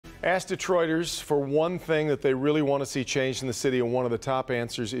Ask Detroiters for one thing that they really want to see changed in the city, and one of the top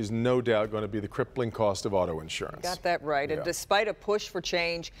answers is no doubt going to be the crippling cost of auto insurance. Got that right. Yeah. And despite a push for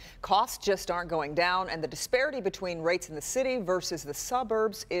change, costs just aren't going down, and the disparity between rates in the city versus the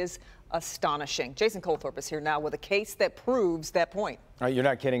suburbs is astonishing. Jason Colthorpe is here now with a case that proves that point. All right, you're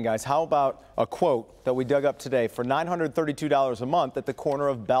not kidding, guys. How about a quote that we dug up today for $932 a month at the corner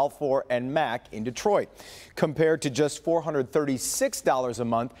of Balfour and Mack in Detroit, compared to just $436 a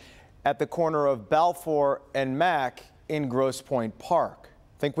month at the corner of Balfour and Mack in Grosse Pointe Park.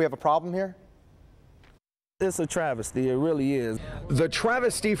 Think we have a problem here? It's a travesty, it really is. The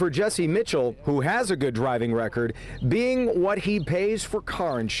travesty for Jesse Mitchell, who has a good driving record, being what he pays for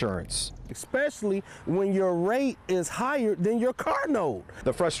car insurance. Especially when your rate is higher than your car note.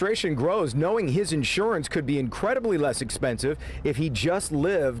 The frustration grows knowing his insurance could be incredibly less expensive if he just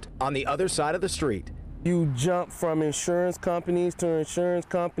lived on the other side of the street. You jump from insurance companies to insurance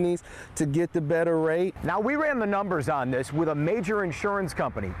companies to get the better rate. Now, we ran the numbers on this with a major insurance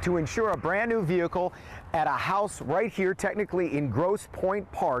company to insure a brand new vehicle at a house right here, technically in Grosse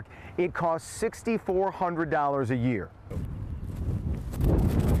Pointe Park. It costs $6,400 a year.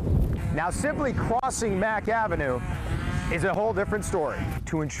 Now, simply crossing Mack Avenue is a whole different story.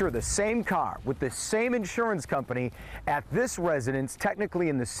 To insure the same car with the same insurance company at this residence, technically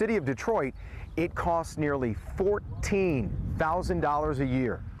in the city of Detroit, it costs nearly $14,000 a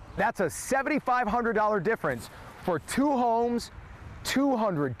year. That's a $7,500 difference for two homes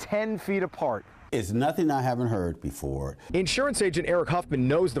 210 feet apart. It's nothing I haven't heard before. Insurance agent Eric Huffman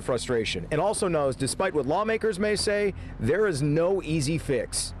knows the frustration and also knows, despite what lawmakers may say, there is no easy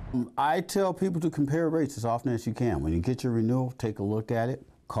fix. I tell people to compare rates as often as you can. When you get your renewal, take a look at it,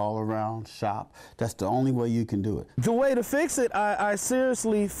 call around, shop. That's the only way you can do it. The way to fix it, I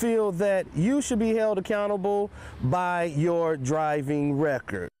seriously feel that you should be held accountable by your driving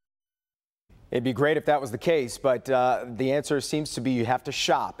record. It'd be great if that was the case, but the answer seems to be you have to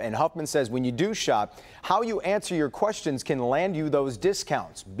shop. And Huffman says when you do shop, how you answer your questions can land you those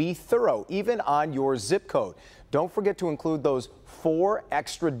discounts. Be thorough, even on your zip code. Don't forget to include those 4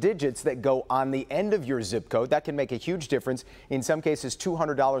 extra digits that go on the end of your zip code. That can make a huge difference. In some cases,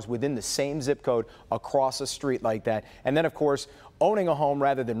 $200 within the same zip code across a street like that. And then, of course, owning a home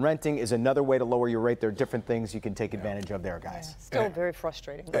rather than renting is another way to lower your rate. There are different things you can take advantage of there, guys. Yeah, still very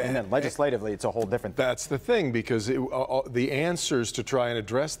frustrating. And then legislatively, it's a whole different thing. That's the thing, because the answers to try and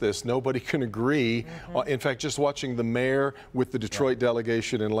address this, nobody can agree. In fact, just watching the mayor with the Detroit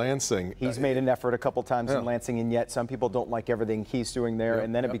delegation in Lansing. He's made an effort a couple times in Lansing, and yet some people don't like everything he's doing there.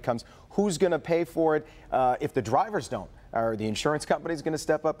 And then it becomes who's going to pay for it if the drivers don't? Are the insurance companies going to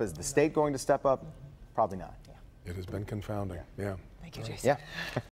step up? Is the state going to step up? Probably not. It has been confounding. Yeah. Thank you, Jason. Yeah.